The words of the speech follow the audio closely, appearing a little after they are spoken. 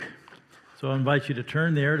So I invite you to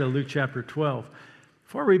turn there to Luke chapter 12.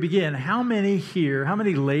 Before we begin, how many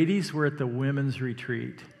ladies were at the women's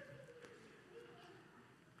retreat?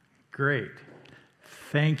 Great.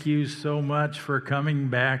 Thank you so much for coming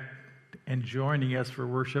back and joining us for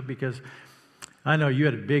worship, because I know you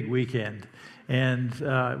had a big weekend and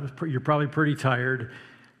you're probably pretty tired,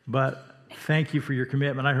 but thank you for your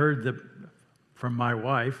commitment. I heard from my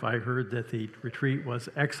wife, I heard that the retreat was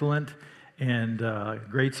excellent and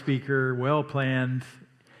great speaker, well planned,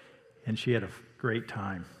 and she had a great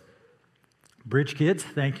time. Bridge kids,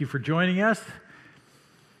 thank you for joining us.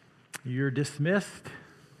 You're dismissed.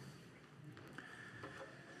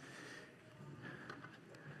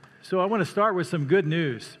 So I want to start with some good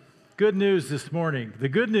news. Good news this morning. The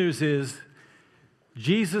good news is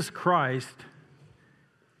Jesus Christ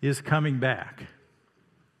is coming back.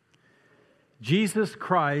 Jesus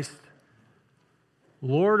Christ,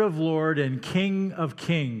 Lord of Lords and King of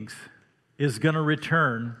Kings, is going to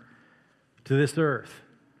return to this earth.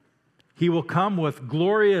 He will come with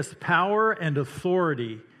glorious power and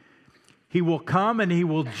authority. He will come and he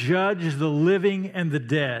will judge the living and the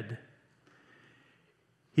dead.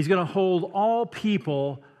 He's going to hold all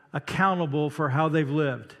people accountable for how they've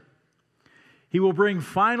lived. He will bring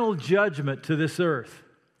final judgment to this earth.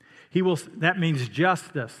 That means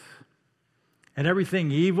justice. And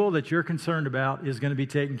everything evil that you're concerned about is going to be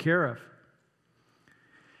taken care of.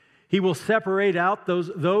 He will separate out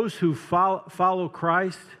those who follow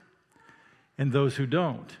Christ and those who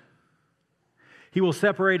don't. He will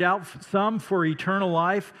separate out some for eternal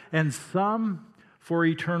life and some for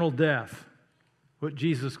eternal death, what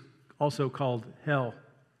Jesus also called hell.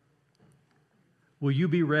 Will you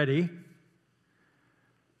be ready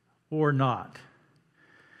or not?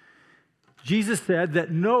 Jesus said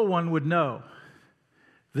that no one would know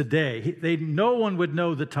the day. No one would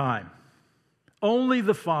know the time. Only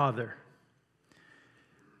the Father.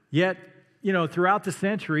 Yet, throughout the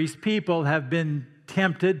centuries, people have been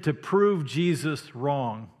tempted to prove Jesus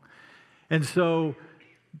wrong. And so,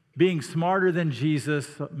 being smarter than Jesus,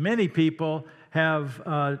 many people have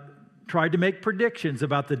tried to make predictions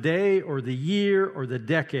about the day or the year or the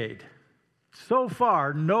decade. So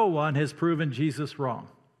far, no one has proven Jesus wrong.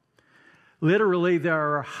 Literally,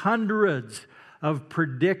 there are hundreds of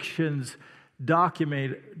predictions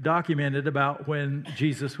documented about when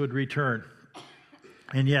Jesus would return.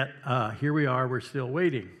 And yet, here we are, we're still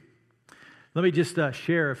waiting. Let me just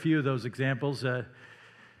share a few of those examples.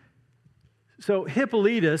 So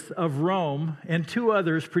Hippolytus of Rome and two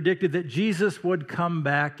others predicted that Jesus would come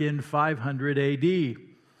back in 500 AD.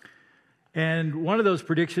 And one of those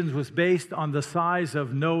predictions was based on the size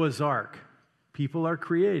of Noah's Ark. People are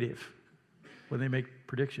creative when they make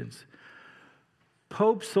predictions.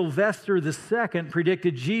 Pope Sylvester II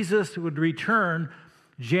predicted Jesus would return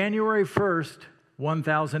January 1st,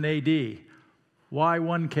 1000 AD. Why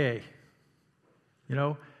 1K?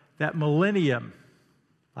 That millennium.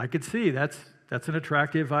 I could see that's an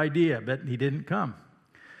attractive idea, but he didn't come.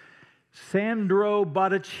 Sandro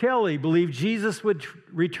Botticelli believed Jesus would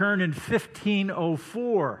return in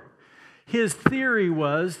 1504. His theory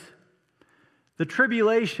was the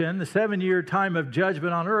tribulation, the 7-year time of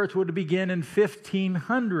judgment on earth, would begin in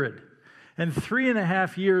 1500. And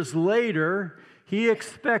 3.5 years later, he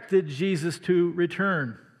expected Jesus to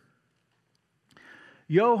return.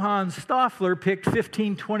 Johann Stauffer picked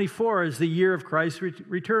 1524 as the year of Christ's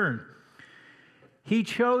return. He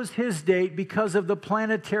chose his date because of the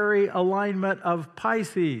planetary alignment of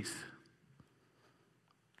Pisces.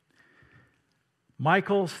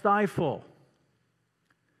 Michael Stifel,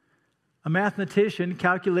 a mathematician,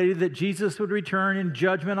 calculated that Jesus would return in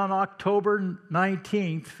judgment on October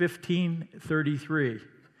 19th, 1533.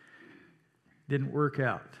 Didn't work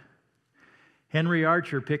out. Henry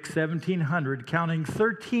Archer picked 1700, counting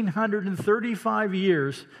 1,335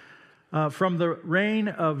 years from the reign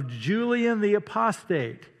of Julian the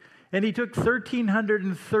Apostate. And he took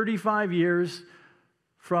 1,335 years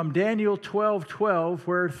from Daniel 12:12,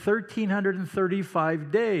 where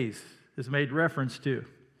 1,335 days is made reference to.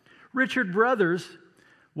 Richard Brothers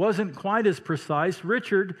wasn't quite as precise.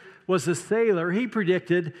 Richard was a sailor. He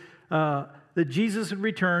predicted that Jesus would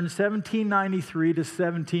return 1793 to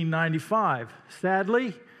 1795.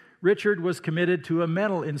 Sadly, Richard was committed to a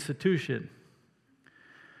mental institution.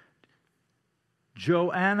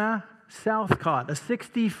 Joanna Southcott, a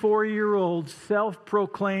 64-year-old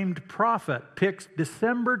self-proclaimed prophet, picks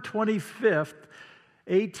December 25th,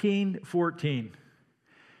 1814.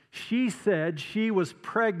 She said she was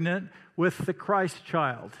pregnant with the Christ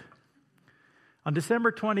child. On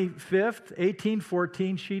December 25th,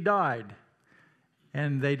 1814, she died,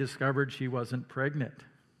 and they discovered she wasn't pregnant.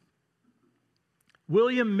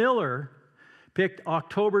 William Miller picked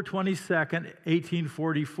October 22nd,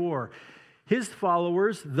 1844. His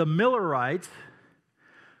followers, the Millerites,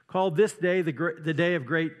 called this day the day of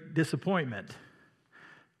great disappointment.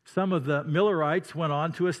 Some of the Millerites went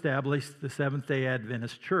on to establish the Seventh-day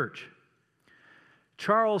Adventist Church.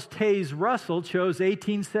 Charles Taze Russell chose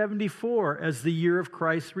 1874 as the year of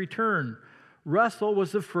Christ's return. Russell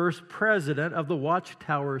was the first president of the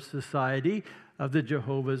Watchtower Society of the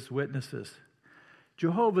Jehovah's Witnesses.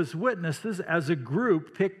 Jehovah's Witnesses as a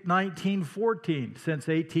group picked 1914 since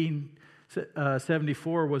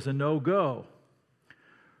 1874 was a no-go.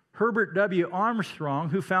 Herbert W. Armstrong,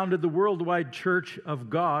 who founded the Worldwide Church of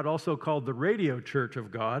God, also called the Radio Church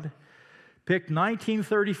of God, picked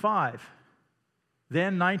 1935.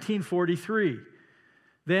 Then 1943,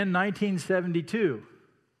 then 1972,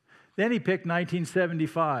 then he picked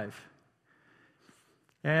 1975.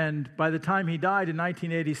 And by the time he died in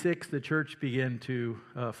 1986, the church began to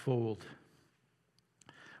fold.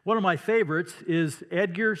 One of my favorites is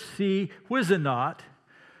Edgar C. Whisenant,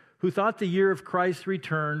 who thought the year of Christ's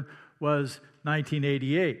return was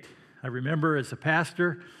 1988. I remember as a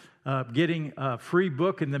pastor getting a free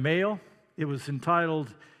book in the mail. It was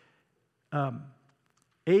entitled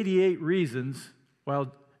 88 Reasons Why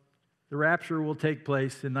the Rapture Will Take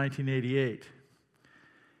Place in 1988.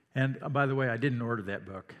 And by the way, I didn't order that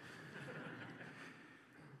book.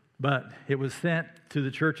 But it was sent to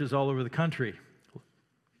the churches all over the country.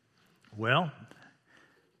 Well,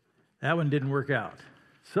 that one didn't work out.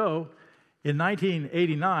 So, in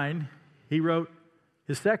 1989, he wrote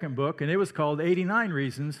his second book, and it was called 89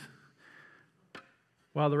 Reasons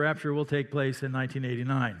Why the Rapture Will Take Place in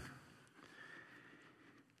 1989.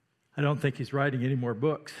 I don't think he's writing any more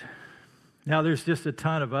books. Now, there's just a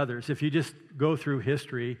ton of others. If you just go through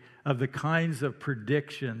history of the kinds of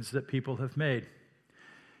predictions that people have made.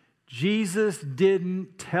 Jesus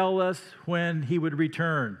didn't tell us when he would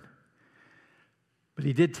return, but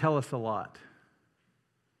he did tell us a lot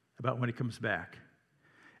about when he comes back.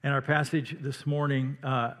 And our passage this morning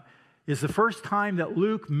is the first time that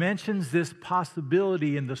Luke mentions this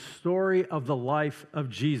possibility in the story of the life of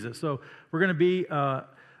Jesus. So we're going to be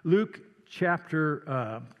Luke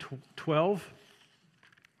chapter 12,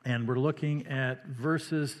 and we're looking at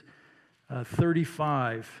verses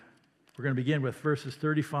 35. We're going to begin with verses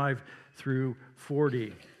 35 through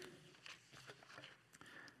 40.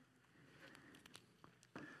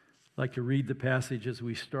 I'd like to read the passage as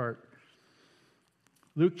we start.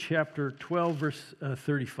 Luke chapter 12, verse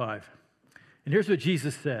 35. And here's what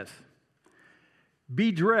Jesus says.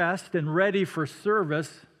 Be dressed and ready for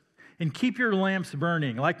service, and keep your lamps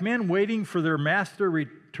burning, like men waiting for their master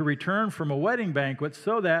to return from a wedding banquet,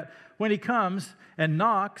 so that when he comes and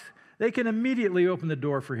knocks, they can immediately open the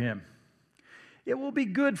door for him. It will be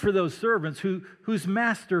good for those servants whose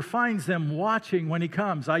master finds them watching when he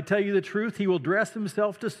comes. I tell you the truth, he will dress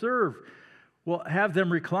himself to serve, will have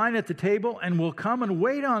them recline at the table, and will come and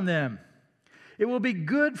wait on them. It will be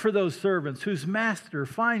good for those servants whose master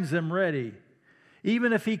finds them ready,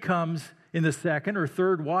 even if he comes in the second or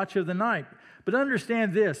third watch of the night. But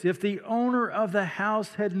understand this, if the owner of the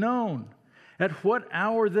house had known at what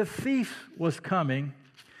hour the thief was coming,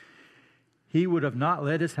 he would have not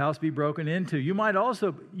let his house be broken into. You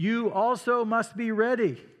also must be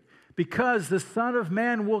ready, because the Son of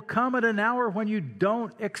Man will come at an hour when you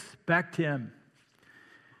don't expect him.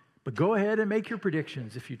 But go ahead and make your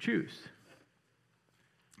predictions if you choose.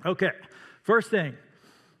 Okay, first thing,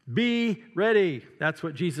 be ready. That's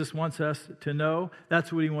what Jesus wants us to know.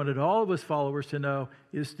 That's what he wanted all of his followers to know,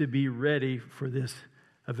 is to be ready for this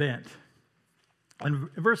event. And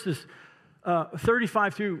verses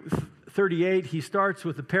 35 through 38, he starts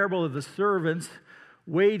with the parable of the servants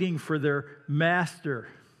waiting for their master.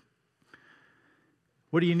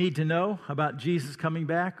 What do you need to know about Jesus coming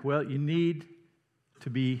back? Well, you need to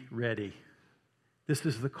be ready. This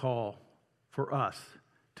is the call for us,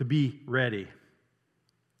 to be ready.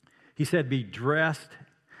 He said, be dressed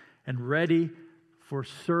and ready for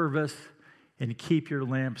service, and keep your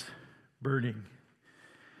lamps burning.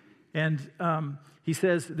 And he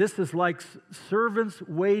says, this is like servants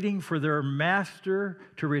waiting for their master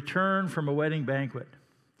to return from a wedding banquet.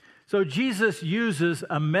 So Jesus uses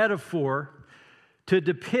a metaphor to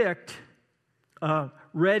depict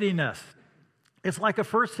readiness. It's like a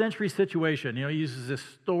first century situation. He uses this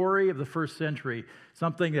story of the first century,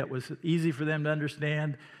 something that was easy for them to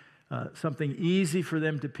understand, something easy for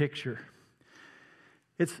them to picture.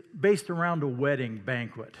 It's based around a wedding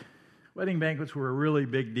banquet. Wedding banquets were a really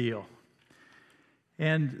big deal.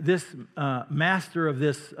 And this master of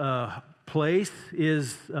this place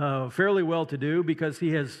is fairly well-to-do because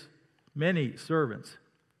he has many servants.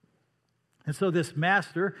 And so this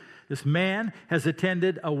master, this man, has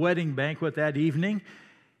attended a wedding banquet that evening,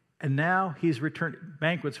 and now he's returned.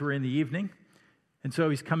 Banquets were in the evening, and so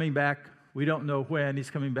he's coming back. We don't know when. He's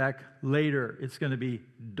coming back later. It's going to be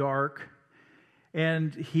dark.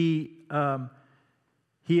 And he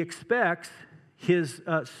expects his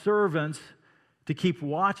servants to keep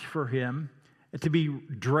watch for him, to be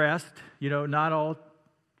dressed, not all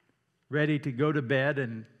ready to go to bed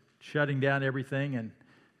and shutting down everything and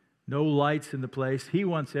no lights in the place. He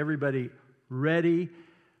wants everybody ready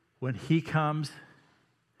when he comes.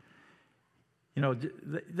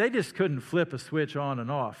 They just couldn't flip a switch on and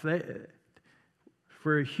off.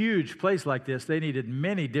 For a huge place like this, they needed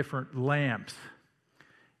many different lamps.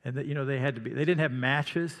 And they didn't have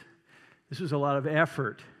matches. This was a lot of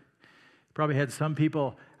effort. Probably had some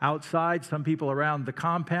people outside, some people around the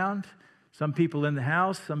compound, some people in the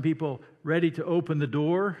house, some people ready to open the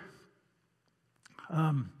door.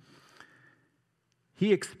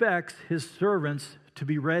 He expects his servants to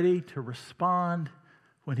be ready to respond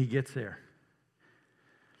when he gets there,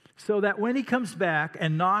 so that when he comes back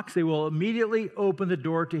and knocks, they will immediately open the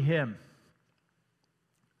door to him.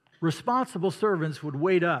 Responsible servants would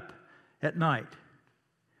wait up at night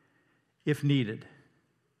if needed.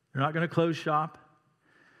 They're not going to close shop.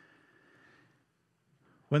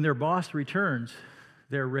 When their boss returns,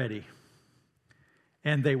 they're ready,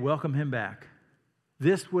 and they welcome him back.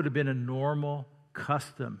 This would have been a normal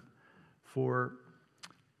custom for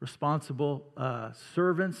responsible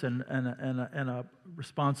servants and a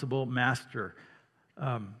responsible master.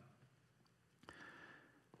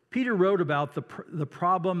 Peter wrote about the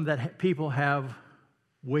problem that people have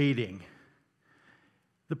waiting.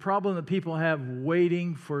 The problem that people have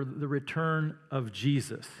waiting for the return of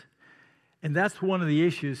Jesus. And that's one of the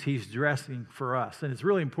issues he's addressing for us. And it's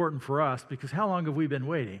really important for us because how long have we been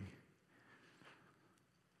waiting?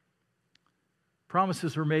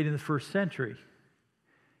 Promises were made in the first century,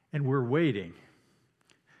 and we're waiting.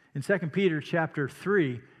 In 2 Peter chapter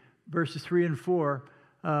 3, verses 3 and 4,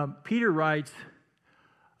 Peter writes,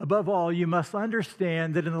 "Above all, you must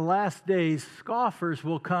understand that in the last days, scoffers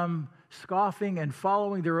will come scoffing and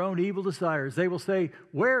following their own evil desires. They will say,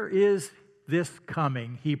 'Where is this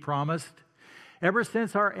coming?' he promised. Ever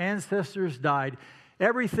since our ancestors died,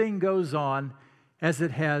 everything goes on as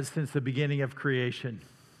it has since the beginning of creation."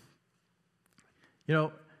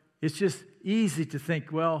 It's just easy to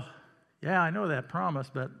think, well, yeah, I know that promise,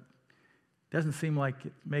 but it doesn't seem like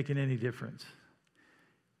it's making any difference.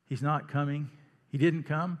 He's not coming. He didn't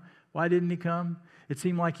come. Why didn't he come? It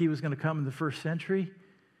seemed like he was going to come in the first century.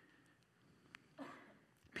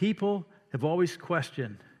 People have always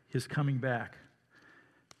questioned his coming back.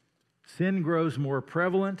 Sin grows more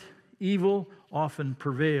prevalent. Evil often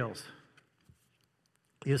prevails.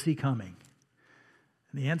 Is he coming?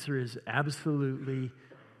 And the answer is absolutely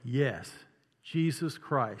yes. Jesus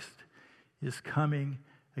Christ is coming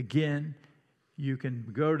again. You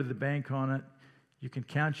can go to the bank on it. You can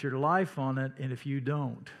count your life on it. And if you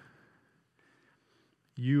don't,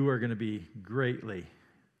 you are going to be greatly,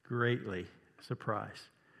 greatly surprised.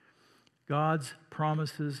 God's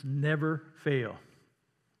promises never fail.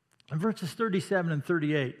 In verses 37 and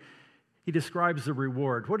 38, he describes the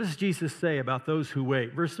reward. What does Jesus say about those who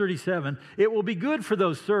wait? Verse 37, "It will be good for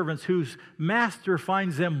those servants whose master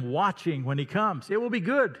finds them watching when he comes." It will be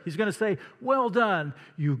good. He's going to say, "Well done,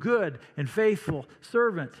 you good and faithful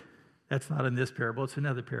servant." That's not in this parable. It's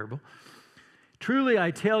another parable. "Truly,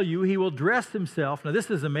 I tell you, he will dress himself." Now, this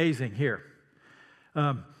is amazing here.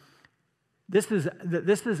 This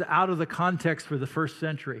is out of the context for the first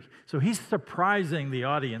century. So he's surprising the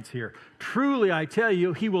audience here. "Truly, I tell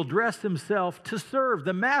you, he will dress himself to serve."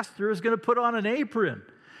 The master is going to put on an apron,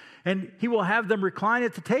 and he will have them recline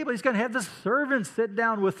at the table. He's going to have the servants sit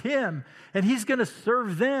down with him, and he's going to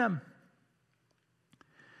serve them.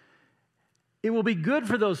 It will be good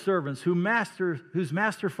for those servants whose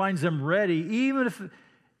master finds them ready, even if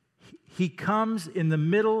he comes in the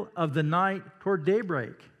middle of the night toward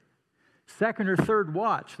daybreak. Second or third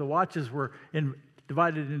watch. The watches were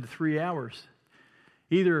divided into 3 hours.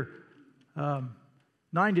 Either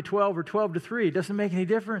 9 to 12 or 12 to 3. It doesn't make any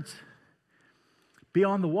difference. Be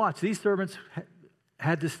on the watch. These servants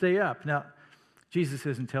had to stay up. Now, Jesus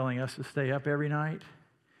isn't telling us to stay up every night.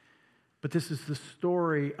 But this is the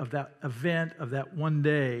story of that event, of that one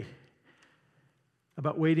day,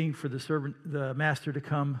 about waiting for the master to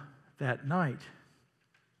come that night.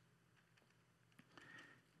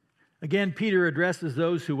 Again, Peter addresses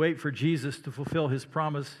those who wait for Jesus to fulfill his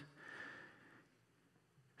promise.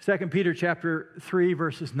 2 Peter chapter 3,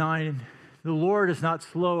 verses 9, "The Lord is not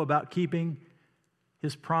slow about keeping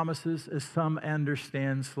his promises as some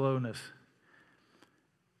understand slowness.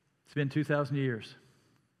 It's been 2,000 years.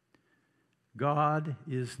 God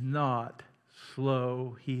is not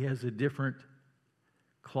slow. He has a different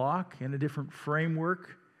clock and a different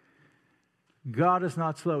framework. God is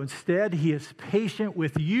not slow. Instead, he is patient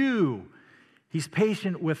with you. He's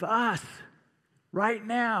patient with us. Right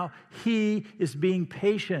now, he is being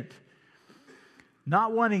patient,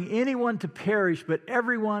 not wanting anyone to perish, but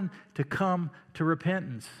everyone to come to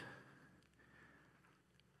repentance.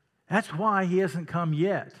 That's why he hasn't come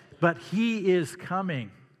yet, but he is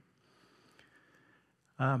coming.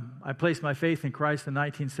 I placed my faith in Christ in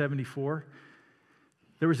 1974.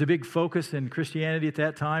 There was a big focus in Christianity at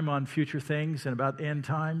that time on future things and about end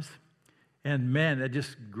times. And man, it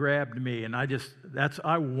just grabbed me. And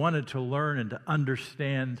I wanted to learn and to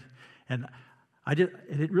understand. And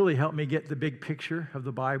it really helped me get the big picture of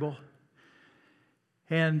the Bible.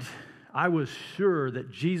 And I was sure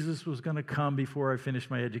that Jesus was going to come before I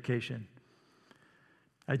finished my education.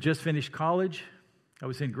 I just finished college. I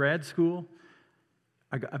was in grad school.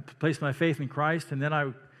 I placed my faith in Christ, and then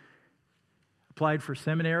I applied for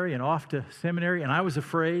seminary and off to seminary, and I was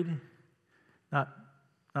afraid, not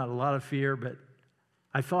a lot of fear, but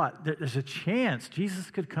I thought there's a chance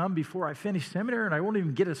Jesus could come before I finish seminary and I won't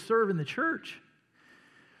even get to serve in the church.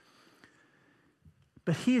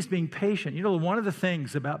 But he is being patient. You know, one of the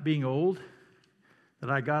things about being old that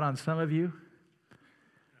I got on some of you,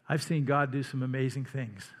 I've seen God do some amazing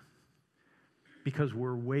things because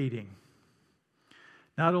we're waiting.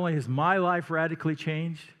 Not only has my life radically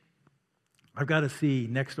changed, I've got to see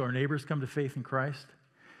next door neighbors come to faith in Christ.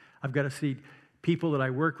 I've got to see people that I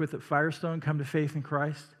work with at Firestone come to faith in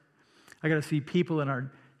Christ. I got to see people in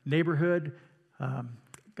our neighborhood.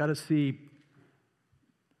 Got to see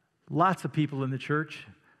lots of people in the church,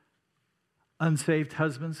 unsaved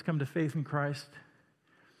husbands come to faith in Christ.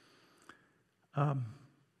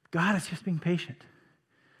 God is just being patient.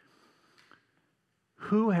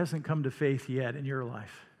 Who hasn't come to faith yet in your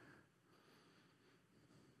life?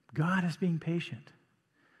 God is being patient.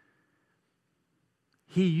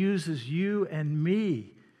 He uses you and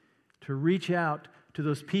me to reach out to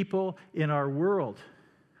those people in our world,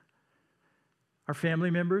 our family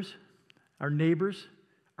members, our neighbors,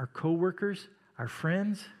 our coworkers, our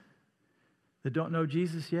friends that don't know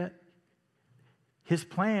Jesus yet. His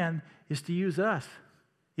plan is to use us.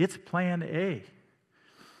 It's plan A.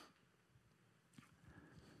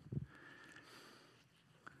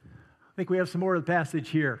 I think we have some more of the passage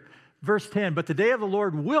here. Verse 10, but the day of the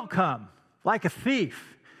Lord will come like a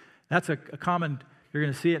thief. That's a common, you're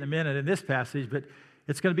going to see it in a minute in this passage, but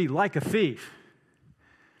it's going to be like a thief.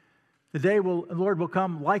 The Lord will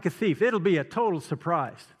come like a thief. It'll be a total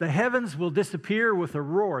surprise. The heavens will disappear with a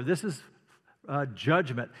roar. This is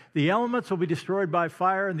judgment. The elements will be destroyed by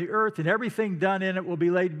fire, and the earth and everything done in it will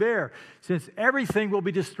be laid bare. Since everything will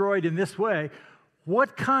be destroyed in this way,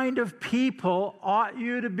 what kind of people ought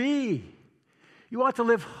you to be? You ought to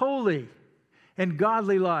live holy and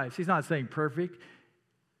godly lives. He's not saying perfect.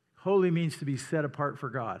 Holy means to be set apart for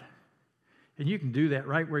God. And you can do that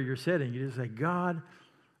right where you're sitting. You just say, God,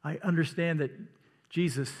 I understand that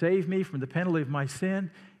Jesus saved me from the penalty of my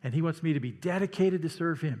sin, and he wants me to be dedicated to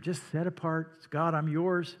serve him. Just set apart. God, I'm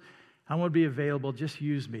yours. I want to be available. Just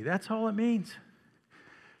use me. That's all it means.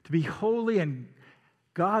 To be holy and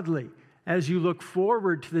godly as you look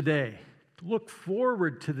forward to the day. Look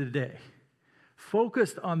forward to the day.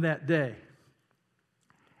 Focused on that day.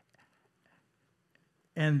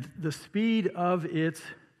 And the speed of its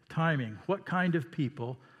timing. What kind of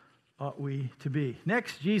people ought we to be?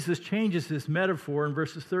 Next, Jesus changes this metaphor in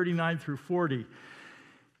verses 39 through 40.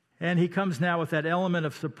 And he comes now with that element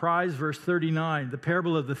of surprise, verse 39, the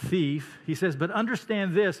parable of the thief. He says, but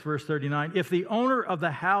understand this, verse 39, if the owner of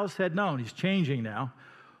the house had known, he's changing now,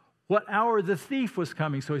 what hour the thief was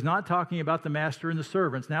coming. So he's not talking about the master and the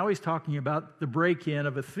servants. Now he's talking about the break-in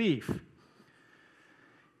of a thief.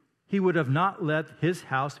 He would have not let his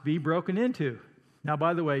house be broken into. Now,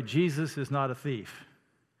 by the way, Jesus is not a thief.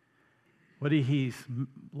 What he's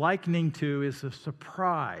likening to is a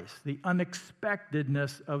surprise, the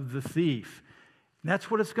unexpectedness of the thief. And that's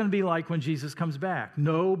what it's going to be like when Jesus comes back.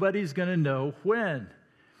 Nobody's going to know when.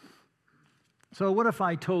 So what if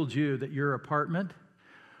I told you that your apartment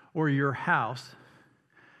or your house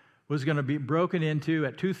was going to be broken into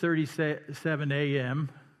at 2:37 a.m.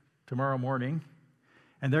 tomorrow morning,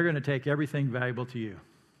 and they're going to take everything valuable to you?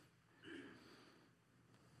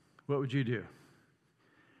 What would you do?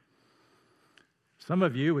 Some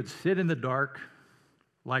of you would sit in the dark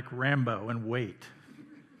like Rambo and wait.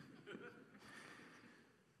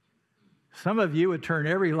 Some of you would turn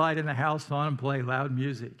every light in the house on and play loud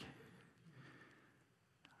music.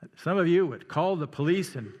 Some of you would call the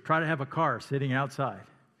police and try to have a car sitting outside.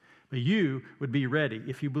 But you would be ready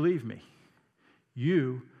if you believe me.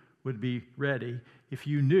 You would be ready if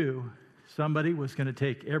you knew somebody was going to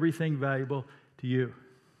take everything valuable to you.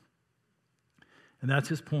 And that's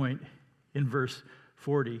his point in verse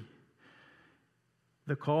 40.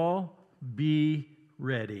 The call, be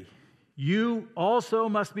ready. You also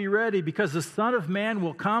must be ready, because the Son of Man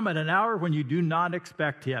will come at an hour when you do not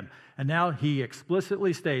expect him. And now he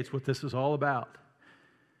explicitly states what this is all about.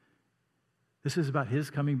 This is about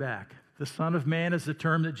his coming back. The Son of Man is the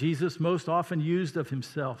term that Jesus most often used of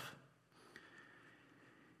himself.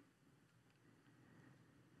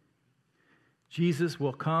 Jesus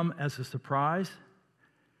will come as a surprise.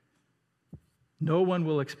 No one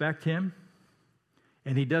will expect him.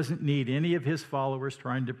 And he doesn't need any of his followers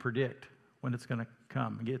trying to predict when it's going to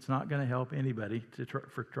come. It's not going to help anybody to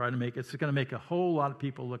try to make it. It's going to make a whole lot of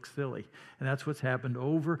people look silly. And that's what's happened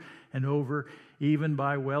over and over, even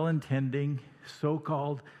by well-intending,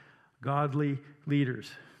 so-called godly leaders.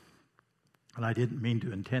 And I didn't mean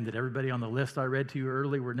to intend that everybody on the list I read to you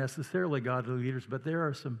earlier were necessarily godly leaders, but there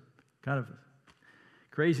are some kind of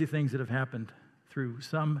crazy things that have happened through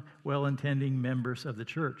some well-intending members of the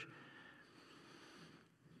church.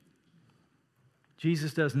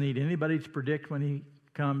 Jesus doesn't need anybody to predict when he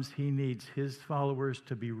comes. He needs his followers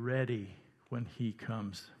to be ready when he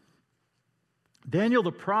comes. Daniel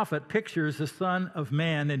the prophet pictures the Son of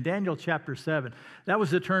Man in Daniel chapter 7. That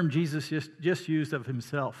was the term Jesus just used of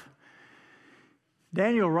himself.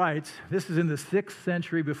 Daniel writes, this is in the 6th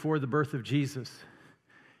century before the birth of Jesus.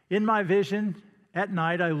 In my vision at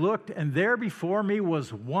night I looked, and there before me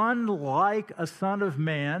was one like a son of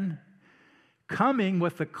man, coming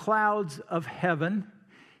with the clouds of heaven.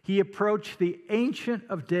 He approached the Ancient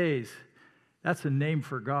of Days. That's a name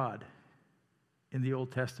for God in the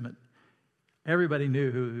Old Testament. Everybody knew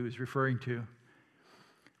who he was referring to.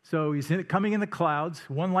 So he's coming in the clouds,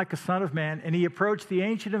 one like a son of man, and he approached the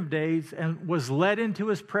Ancient of Days and was led into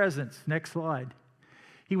his presence. Next slide.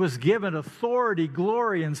 He was given authority,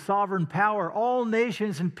 glory, and sovereign power. All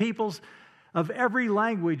nations and peoples of every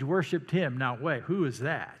language worshiped him. Now, wait, who is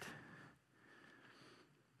that?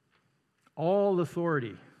 All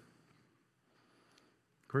authority. Of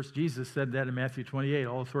course, Jesus said that in Matthew 28,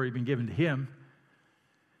 all authority has been given to him.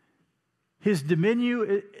 His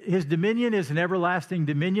dominion is an everlasting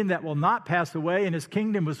dominion that will not pass away, and his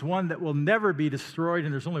kingdom is one that will never be destroyed,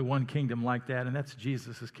 and there's only one kingdom like that, and that's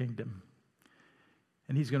Jesus' kingdom.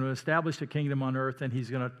 And he's going to establish a kingdom on earth, and he's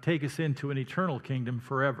going to take us into an eternal kingdom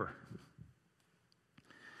forever.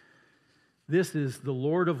 This is the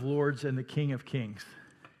Lord of Lords and the King of Kings.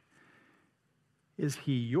 Is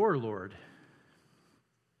he your Lord?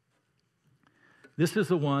 This is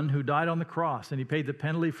the one who died on the cross, and he paid the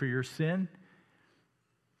penalty for your sin.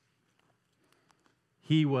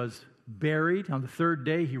 He was buried. On the third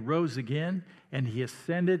day, he rose again, and he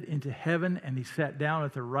ascended into heaven, and he sat down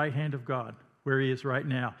at the right hand of God, where he is right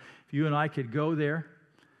now. If you and I could go there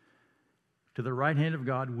to the right hand of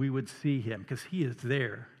God, we would see him, because he is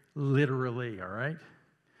there, literally, all right?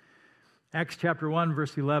 Acts chapter 1,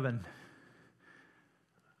 verse 11.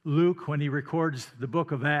 Luke, when he records the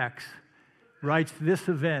book of Acts, writes this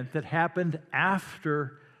event that happened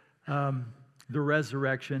after the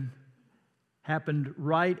resurrection, happened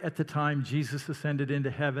right at the time Jesus ascended into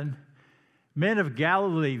heaven. Men of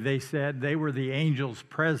Galilee, they said, they were the angels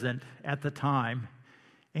present at the time.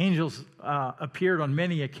 Angels appeared on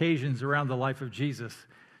many occasions around the life of Jesus,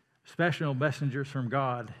 special messengers from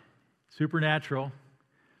God, supernatural.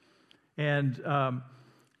 And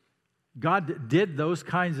God did those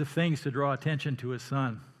kinds of things to draw attention to his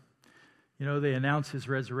son. You know, they announced his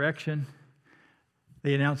resurrection.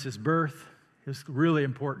 They announced his birth. It's really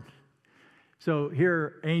important. So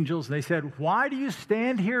here, angels, they said, why do you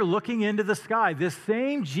stand here looking into the sky? This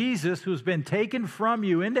same Jesus who's been taken from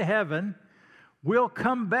you into heaven will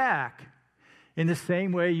come back in the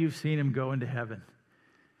same way you've seen him go into heaven.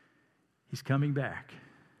 He's coming back.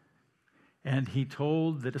 And he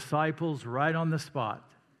told the disciples right on the spot,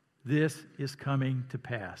 this is coming to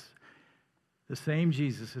pass. The same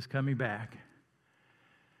Jesus is coming back.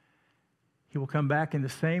 He will come back in the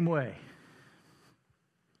same way.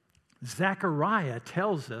 Zechariah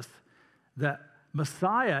tells us that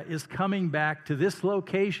Messiah is coming back to this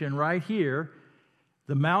location right here,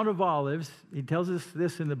 the Mount of Olives. He tells us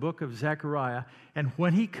this in the book of Zechariah. And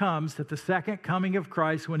when he comes, at the second coming of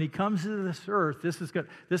Christ, when he comes to this earth,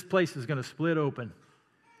 this place is going to split open.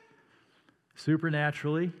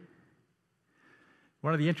 Supernaturally.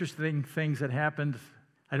 One of the interesting things that happened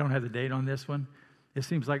I don't have the date on this one. It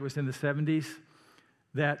seems like it was in the 70s,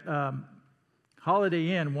 that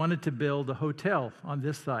Holiday Inn wanted to build a hotel on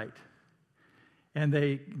this site. And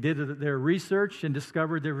they did their research and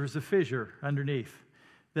discovered there was a fissure underneath,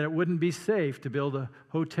 that it wouldn't be safe to build a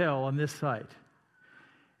hotel on this site.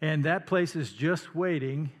 And that place is just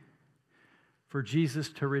waiting for Jesus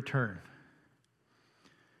to return.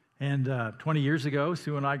 And 20 years ago,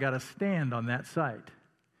 Sue and I got a stand on that site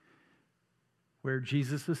where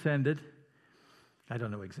Jesus ascended. I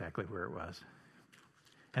don't know exactly where it was.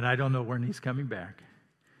 And I don't know when he's coming back.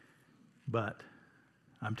 But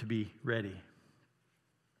I'm to be ready.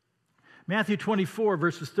 Matthew 24,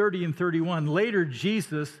 verses 30 and 31. Later,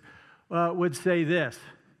 Jesus would say this.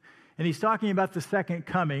 And he's talking about the second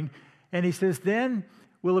coming. And he says, "Then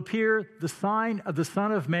will appear the sign of the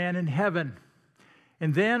Son of Man in heaven.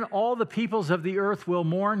 And then all the peoples of the earth will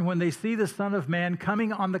mourn when they see the Son of Man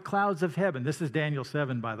coming on the clouds of heaven." This is Daniel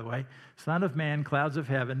 7, by the way. Son of Man, clouds of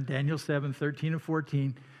heaven, Daniel 7, 13 and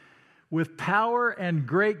 14. "With power and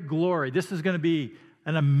great glory." This is going to be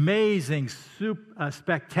an amazing,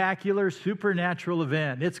 spectacular, supernatural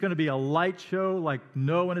event. It's going to be a light show like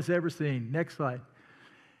no one has ever seen. Next slide.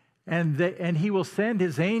 And he will send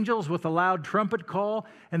his angels with a loud trumpet call,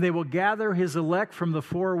 and they will gather his elect from the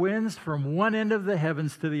four winds, from one end of the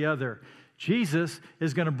heavens to the other. Jesus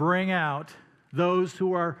is going to bring out those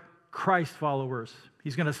who are Christ followers.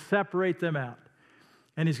 He's going to separate them out,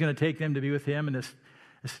 and he's going to take them to be with him and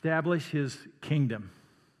establish his kingdom.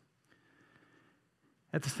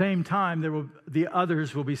 At the same time, the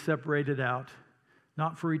others will be separated out,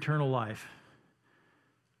 not for eternal life,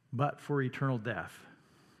 but for eternal death.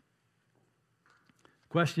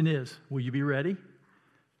 Question is, will you be ready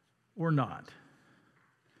or not?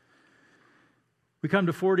 We come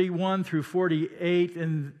to 41 through 48,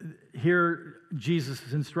 and here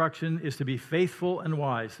Jesus' instruction is to be faithful and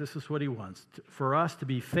wise. This is what he wants, for us to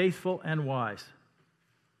be faithful and wise.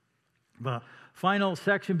 The final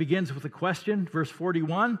section begins with a question, verse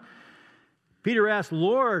 41. Peter asked,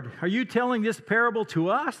 "Lord, are you telling this parable to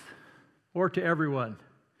us or to everyone?"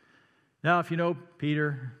 Now, if you know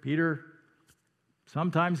Peter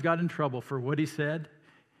sometimes got in trouble for what he said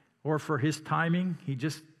or for his timing. He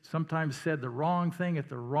just sometimes said the wrong thing at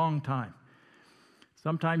the wrong time.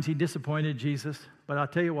 Sometimes he disappointed Jesus, but I'll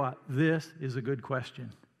tell you what, this is a good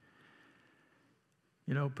question.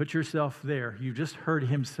 You know, put yourself there. You just heard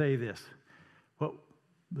him say this. Well,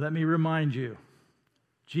 let me remind you,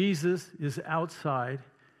 Jesus is outside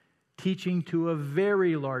teaching to a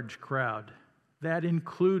very large crowd. That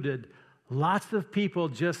included lots of people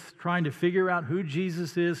just trying to figure out who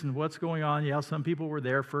Jesus is and what's going on. Yeah, some people were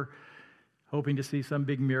there for hoping to see some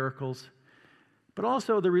big miracles. But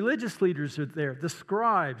also the religious leaders are there, the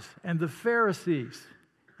scribes and the Pharisees.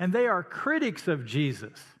 And they are critics of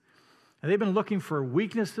Jesus. And they've been looking for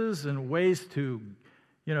weaknesses and ways to,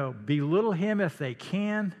 belittle him if they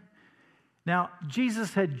can. Now,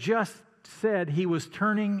 Jesus had just said he was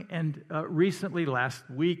turning, and recently last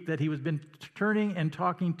week that he was been turning and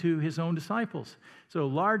talking to his own disciples. So a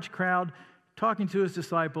large crowd talking to his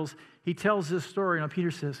disciples. He tells this story. Now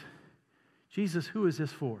Peter says, "Jesus, who is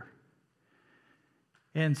this for?"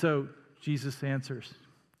 And so Jesus answers.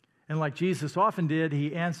 And like Jesus often did,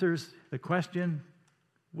 he answers the question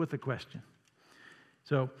with a question.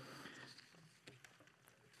 So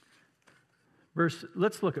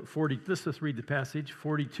let's look at 40. Let's just read the passage,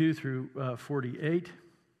 42 through 48.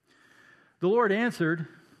 The Lord answered,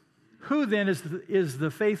 "Who then is the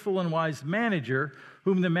faithful and wise manager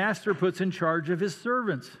whom the master puts in charge of his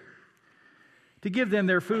servants to give them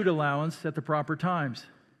their food allowance at the proper times?"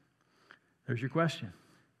 There's your question.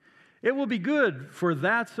 "It will be good for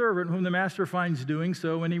that servant whom the master finds doing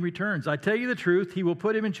so when he returns. I tell you the truth, he will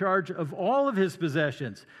put him in charge of all of his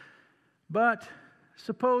possessions. But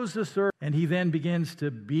suppose the servant," and he then begins to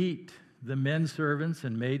beat the men servants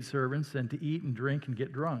and maid servants and to eat and drink and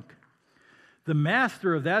get drunk. "The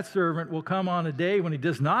master of that servant will come on a day when he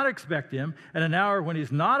does not expect him, at an hour when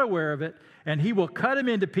he's not aware of it, and he will cut him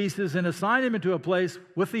into pieces and assign him into a place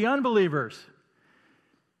with the unbelievers."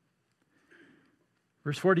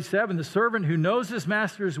 Verse 47, "The servant who knows his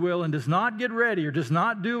master's will and does not get ready or does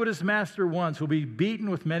not do what his master wants will be beaten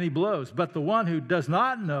with many blows. But the one who does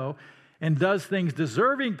not know and does things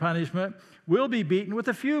deserving punishment will be beaten with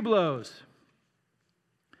a few blows.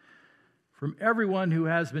 From everyone who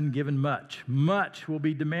has been given much, much will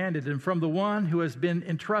be demanded, and from the one who has been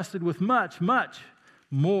entrusted with much, much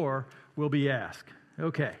more will be asked."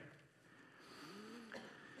 Okay.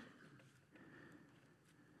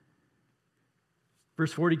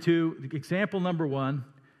 Verse 42, example number 1,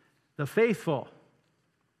 the faithful.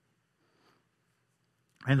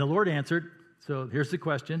 And the Lord answered, so here's the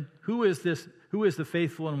question, who is the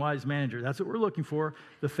faithful and wise manager? That's what we're looking for,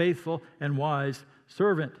 the faithful and wise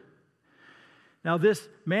servant. Now this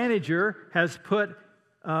manager has put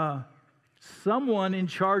someone in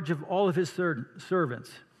charge of all of his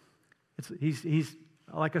servants. He's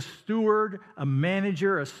like a steward, a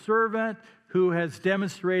manager, a servant who has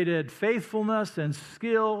demonstrated faithfulness and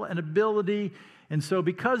skill and ability. And so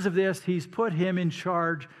because of this, he's put him in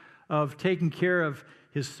charge of taking care of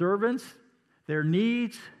his servants, their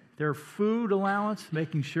needs, their food allowance,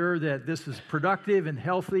 making sure that this is productive and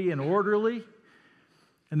healthy and orderly.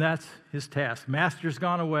 And that's his task. Master's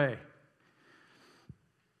gone away.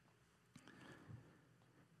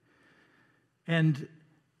 And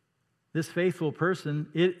this faithful person,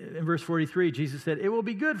 in verse 43, Jesus said, it will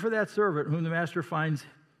be good for that servant whom the master finds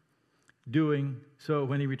doing so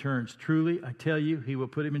when he returns. Truly, I tell you, he will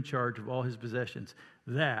put him in charge of all his possessions.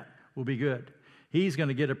 That will be good. He's going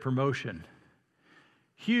to get a promotion.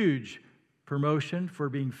 Huge promotion for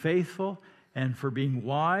being faithful and for being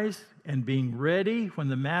wise and being ready when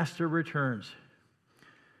the master returns.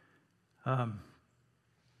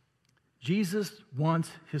 Jesus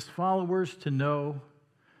wants his followers to know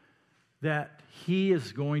that he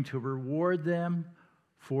is going to reward them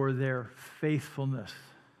for their faithfulness,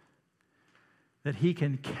 that he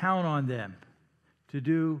can count on them to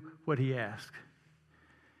do what he asks.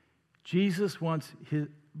 Jesus wants his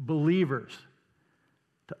believers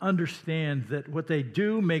to understand that what they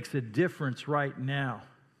do makes a difference right now.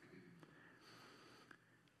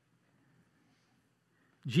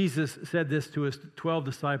 Jesus said this to his 12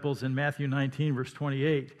 disciples in Matthew 19, verse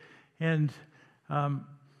 28. And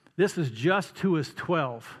this is just to his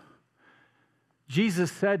 12.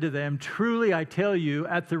 Jesus said to them, truly I tell you,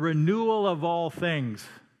 at the renewal of all things,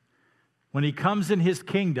 when he comes in his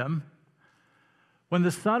kingdom, when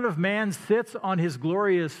the Son of Man sits on his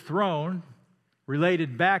glorious throne,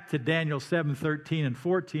 related back to Daniel 7:13 and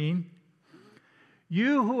 14,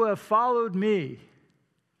 you who have followed me,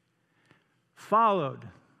 followed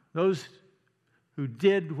those who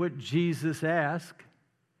did what Jesus asked,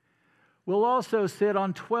 will also sit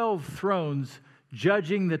on 12 thrones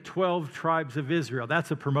judging the 12 tribes of Israel.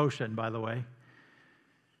 That's a promotion, by the way.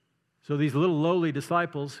 So these little lowly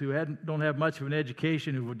disciples who don't have much of an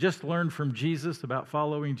education, who just learned from Jesus about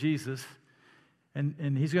following Jesus,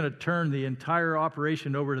 and he's going to turn the entire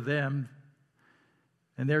operation over to them,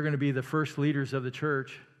 and they're going to be the first leaders of the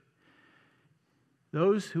church.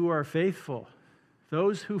 Those who are faithful,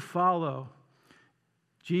 those who follow,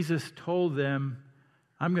 Jesus told them,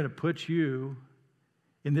 I'm going to put you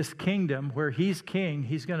in this kingdom where he's king.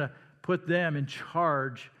 He's going to put them in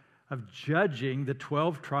charge of judging the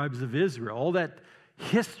 12 tribes of Israel. All that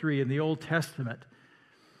history in the Old Testament,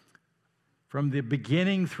 from the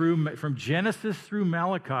beginning from Genesis through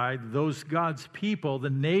Malachi, those God's people, the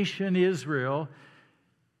nation Israel,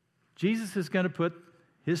 Jesus is going to put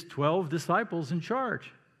his 12 disciples in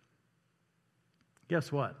charge.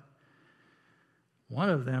 Guess what? One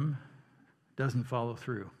of them doesn't follow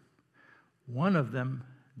through. One of them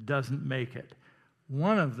doesn't make it.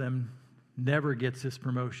 One of them never gets his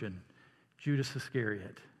promotion, Judas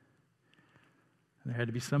Iscariot. And there had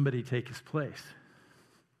to be somebody take his place.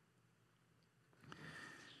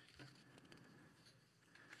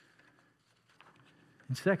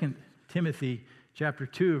 In 2 Timothy chapter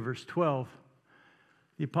 2, verse 12,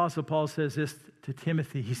 the Apostle Paul says this to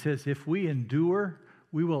Timothy. He says, if we endure,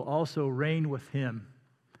 we will also reign with him.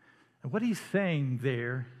 And what he's saying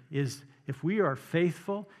there is, if we are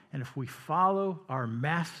faithful and if we follow our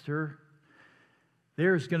master,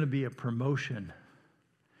 there's going to be a promotion.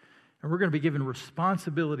 And we're going to be given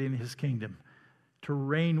responsibility in his kingdom to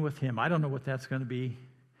reign with him. I don't know what that's going to be.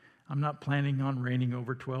 I'm not planning on reigning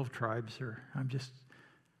over 12 tribes,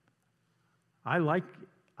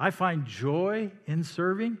 I find joy in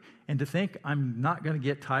serving, and to think I'm not going to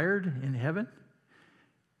get tired in heaven,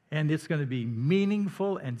 and it's going to be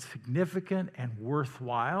meaningful and significant and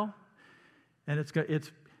worthwhile, and there's going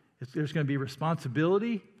to be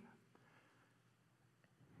responsibility.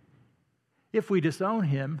 If we disown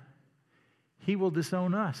him, he will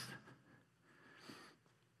disown us.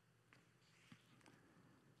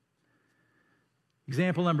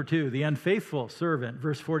 Example number 2, the unfaithful servant,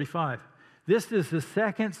 verse 45. This is the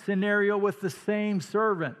second scenario with the same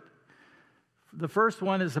servant. The first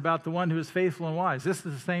one is about the one who is faithful and wise. This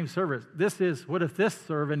is the same servant. This is, what if this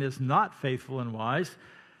servant is not faithful and wise?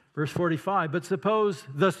 Verse 45, but suppose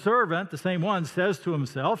the servant, the same one, says to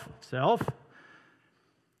himself,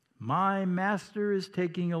 my master is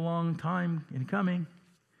taking a long time in coming.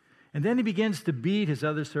 And then he begins to beat his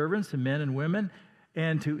other servants, and men and women,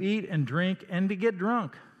 and to eat and drink and to get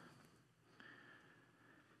drunk.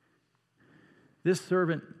 This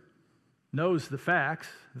servant knows the facts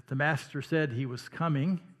that the master said he was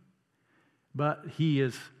coming, but he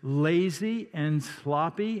is lazy and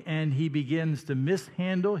sloppy, and he begins to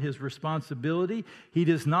mishandle his responsibility. He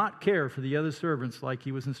does not care for the other servants like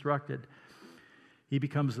he was instructed. He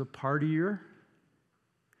becomes a partier.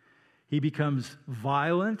 He becomes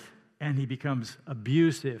violent, and he becomes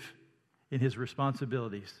abusive in his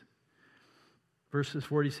responsibilities. Verses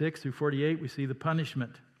 46 through 48, we see the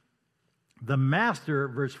punishment. The master,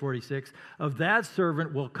 verse 46, of that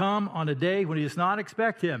servant will come on a day when he does not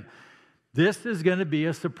expect him. This is going to be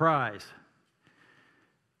a surprise.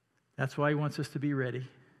 That's why he wants us to be ready.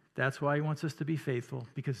 That's why he wants us to be faithful,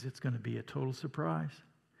 because it's going to be a total surprise.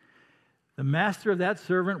 The master of that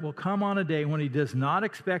servant will come on a day when he does not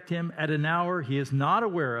expect him, at an hour he is not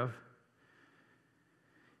aware of.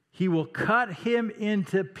 He will cut him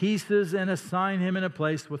into pieces and assign him in a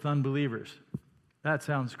place with unbelievers. That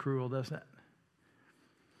sounds cruel, doesn't it?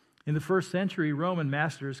 In the first century, Roman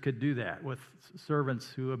masters could do that with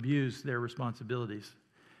servants who abused their responsibilities.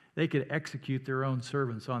 They could execute their own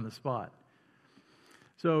servants on the spot.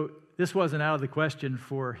 So this wasn't out of the question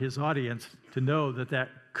for his audience to know that that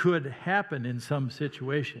could happen in some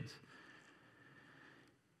situations.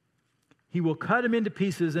 He will cut him into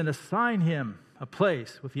pieces and assign him a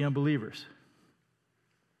place with the unbelievers.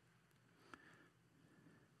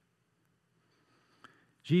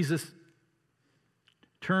 Jesus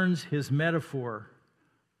turns his metaphor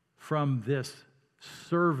from this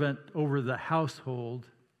servant over the household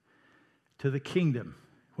to the kingdom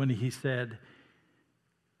when he said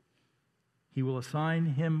he will assign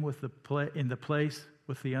him in the place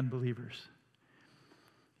with the unbelievers.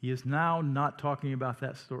 He is now not talking about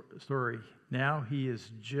that story. Now he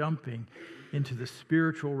is jumping into the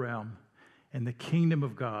spiritual realm and the kingdom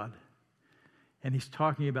of God. And he's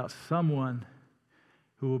talking about someone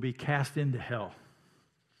who will be cast into hell.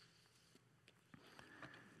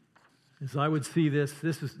 As I would see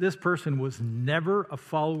this person was never a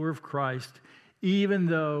follower of Christ, even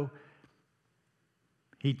though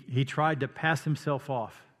he tried to pass himself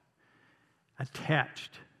off,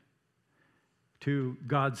 attached to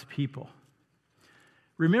God's people.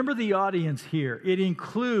 Remember the audience here. It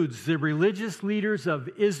includes the religious leaders of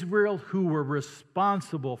Israel who were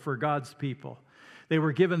responsible for God's people. They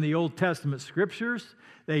were given the Old Testament scriptures.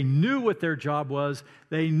 They knew what their job was.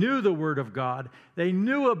 They knew the Word of God. They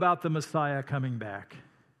knew about the Messiah coming back.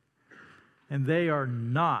 And they are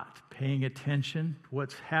not paying attention to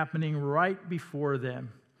what's happening right before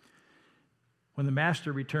them. When the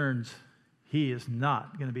Master returns, he is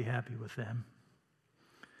not going to be happy with them.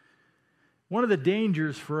 One of the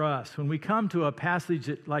dangers for us when we come to a passage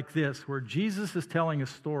like this where Jesus is telling a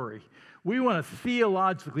story, we want to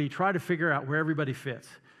theologically try to figure out where everybody fits.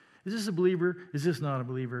 Is this a believer? Is this not a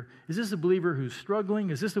believer? Is this a believer who's struggling?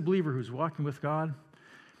 Is this a believer who's walking with God?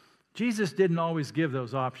 Jesus didn't always give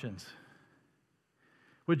those options.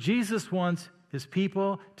 What Jesus wants is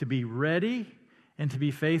people to be ready and to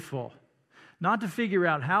be faithful, not to figure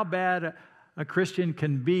out how bad a Christian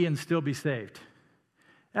can be and still be saved.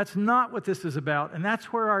 That's not what this is about, and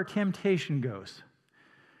that's where our temptation goes.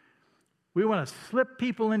 We want to slip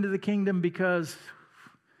people into the kingdom because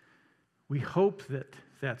we hope that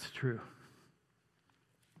that's true.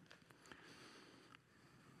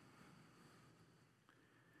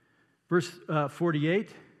 Verse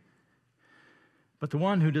 48, but the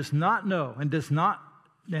one who does not know and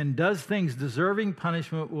does things deserving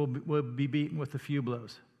punishment will be beaten with a few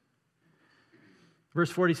blows. Verse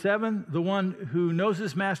 47, the one who knows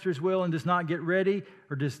his master's will and does not get ready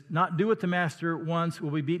or does not do what the master wants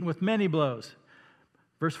will be beaten with many blows.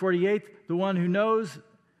 Verse 48, the one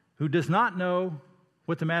who does not know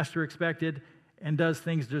what the master expected and does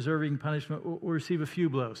things deserving punishment will receive a few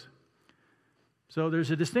blows. So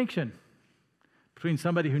there's a distinction between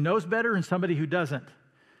somebody who knows better and somebody who doesn't.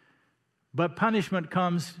 But punishment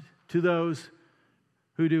comes to those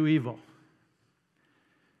who do evil,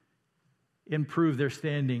 improve their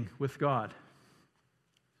standing with God.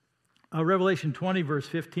 Revelation 20, verse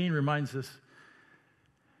 15 reminds us,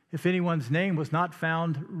 if anyone's name was not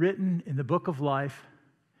found written in the book of life,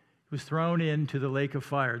 he was thrown into the lake of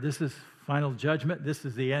fire. This is final judgment. This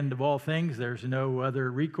is the end of all things. There's no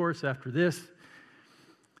other recourse after this.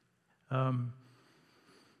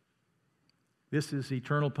 This is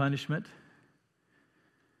eternal punishment.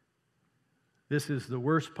 This is the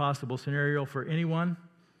worst possible scenario for anyone.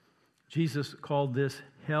 Jesus called this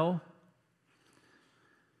hell.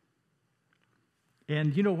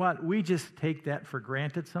 And you know what? We just take that for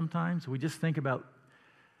granted sometimes. We just think about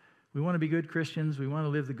We want to be good Christians. We want to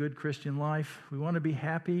live the good Christian life. We want to be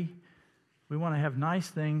happy. We want to have nice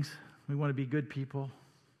things. We want to be good people.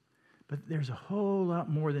 But there's a whole lot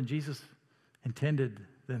more than Jesus intended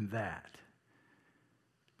than that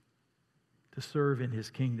to serve in his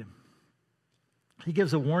kingdom. He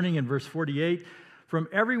gives a warning in verse 48. From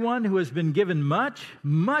everyone who has been given much,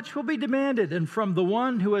 much will be demanded. And from the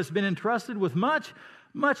one who has been entrusted with much,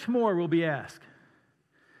 much more will be asked.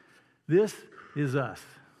 This is us.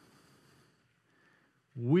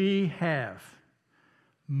 We have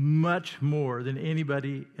much more than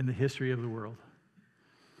anybody in the history of the world.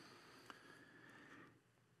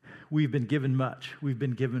 We've been given much. We've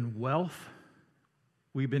been given wealth.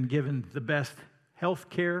 We've been given the best health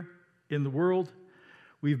care in the world.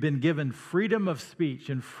 We've been given freedom of speech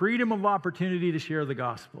and freedom of opportunity to share the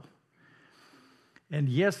gospel. And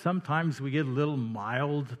yes, sometimes we get a little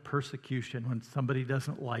mild persecution when somebody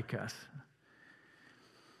doesn't like us.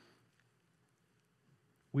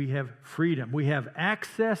 We have freedom. We have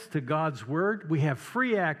access to God's Word. We have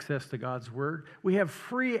free access to God's Word. We have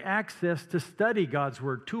free access to study God's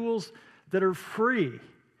Word, tools that are free.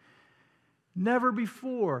 Never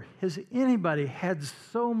before has anybody had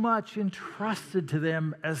so much entrusted to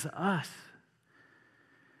them as us.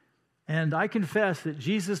 And I confess that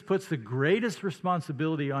Jesus puts the greatest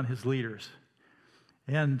responsibility on his leaders.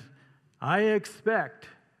 And I expect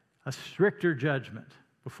a stricter judgment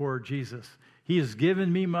before Jesus. He has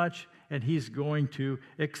given me much, and he's going to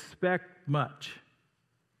expect much.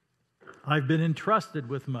 I've been entrusted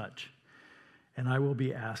with much, and I will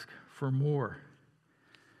be asked for more.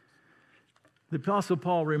 The Apostle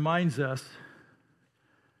Paul reminds us,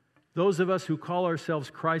 those of us who call ourselves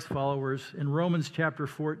Christ followers, in Romans chapter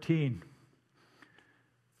 14.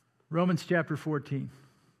 Romans chapter 14.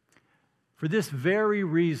 For this very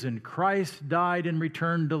reason, Christ died and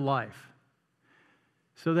returned to life,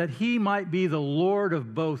 so that he might be the Lord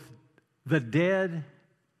of both the dead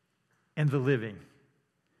and the living.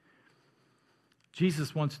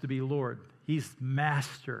 Jesus wants to be Lord. He's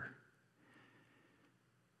master.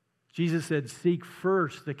 Jesus said, seek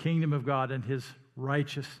first the kingdom of God and his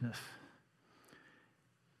righteousness.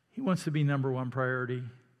 He wants to be number one priority.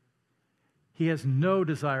 He has no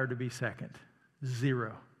desire to be second.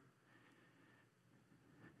 Zero.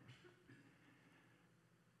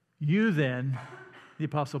 You then, the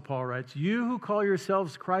Apostle Paul writes, you who call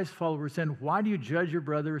yourselves Christ followers, then why do you judge your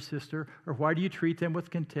brother or sister, or why do you treat them with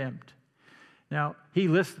contempt? Now, he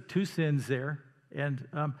lists 2 sins there, and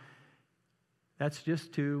that's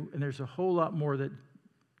just 2, and there's a whole lot more that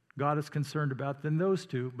God is concerned about than those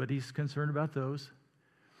 2, but he's concerned about those.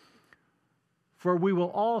 For we will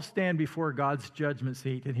all stand before God's judgment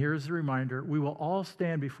seat. And here's the reminder, we will all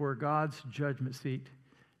stand before God's judgment seat.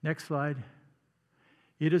 Next slide.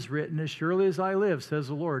 It is written, as surely as I live, says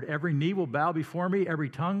the Lord, every knee will bow before me, every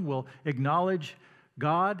tongue will acknowledge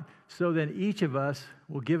God, so then each of us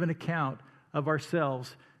will give an account of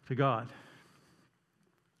ourselves to God.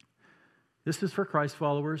 This is for Christ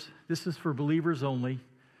followers. This is for believers only.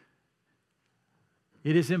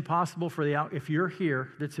 It is impossible for if you're here,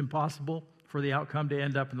 it's impossible for the outcome to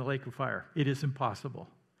end up in the lake of fire. It is impossible.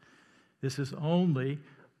 This is only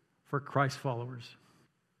for Christ followers.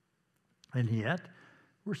 And yet,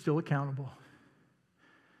 we're still accountable.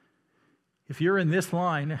 If you're in this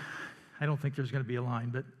line, I don't think there's going to be a line,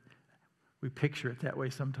 but we picture it that way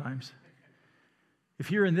sometimes. If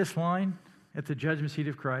you're in this line at the judgment seat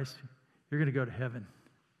of Christ, you're going to go to heaven.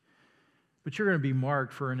 But you're going to be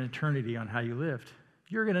marked for an eternity on how you lived.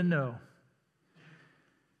 You're going to know.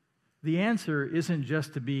 The answer isn't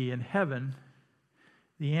just to be in heaven.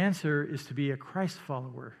 The answer is to be a Christ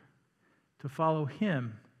follower, to follow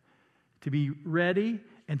him, to be ready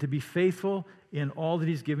and to be faithful in all that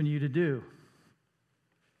he's given you to do.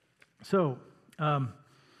 So, what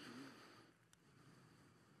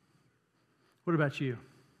about you?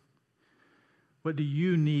 What do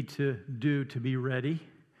you need to do to be ready?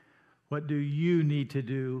 What do you need to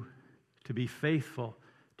do to be faithful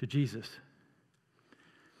to Jesus?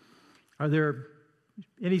 Are there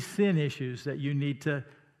any sin issues that you need to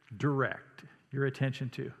direct your attention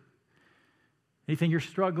to? Anything you're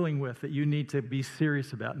struggling with that you need to be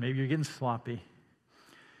serious about? Maybe you're getting sloppy.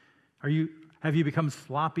 Have you become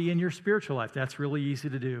sloppy in your spiritual life? That's really easy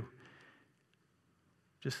to do.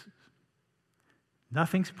 Just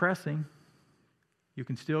nothing's pressing. You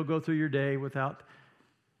can still go through your day without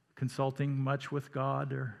consulting much with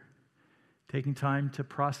God or taking time to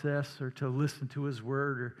process or to listen to his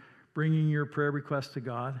word or bringing your prayer requests to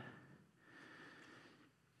God.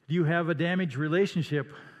 Do you have a damaged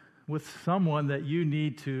relationship with someone that you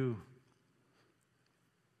need to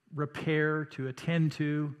repair, to attend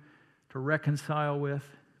to, to reconcile with?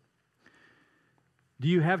 Do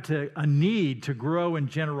you have a need to grow in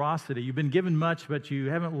generosity? You've been given much, but you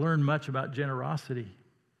haven't learned much about generosity.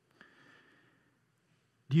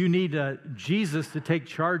 Do you need Jesus to take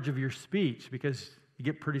charge of your speech because you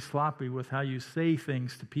get pretty sloppy with how you say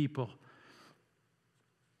things to people?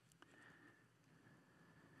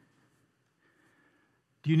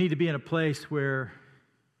 Do you need to be in a place where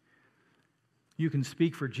you can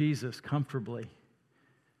speak for Jesus comfortably?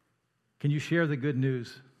 Can you share the good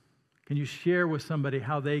news? Can you share with somebody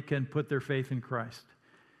how they can put their faith in Christ?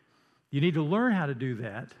 You need to learn how to do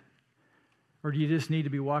that. Or do you just need to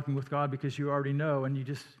be walking with God because you already know, and you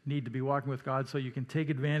just need to be walking with God so you can take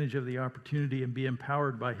advantage of the opportunity and be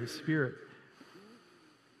empowered by His Spirit?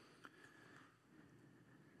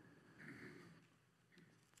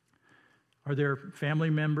 Are there family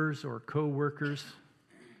members or co-workers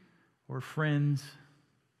or friends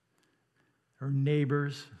or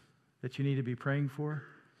neighbors that you need to be praying for?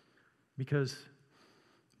 Because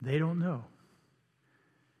they don't know.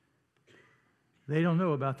 They don't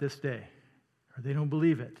know about this day, or they don't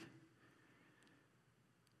believe it.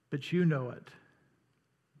 But you know it.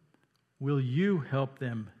 Will you help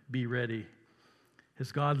them be ready?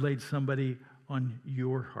 Has God laid somebody on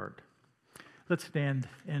your heart? Let's stand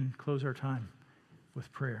and close our time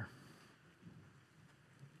with prayer.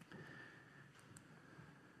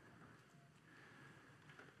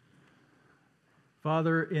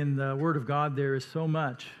 Father, in the Word of God, there is so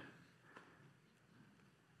much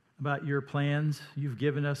about your plans. You've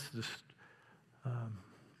given us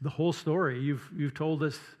the whole story. You've told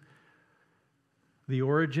us the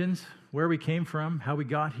origins, where we came from, how we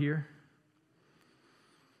got here.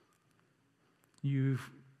 You've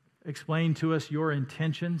explained to us your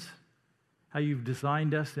intentions, how you've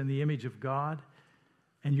designed us in the image of God,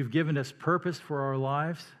 and you've given us purpose for our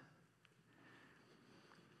lives.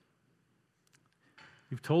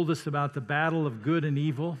 You've told us about the battle of good and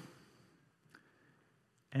evil,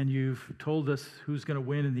 and you've told us who's going to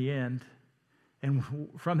win in the end. And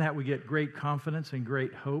from that we get great confidence and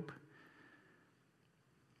great hope.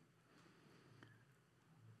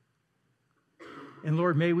 And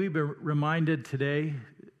Lord, may we be reminded today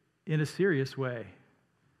in a serious way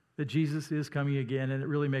that Jesus is coming again, and it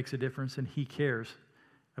really makes a difference, and He cares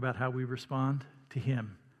about how we respond to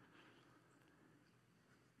Him.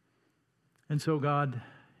 And so, God,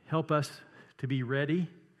 help us to be ready.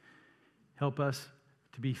 Help us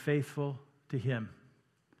to be faithful to Him.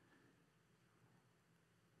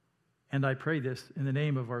 And I pray this in the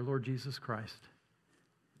name of our Lord Jesus Christ,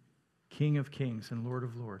 King of kings and Lord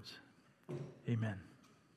of lords. Amen.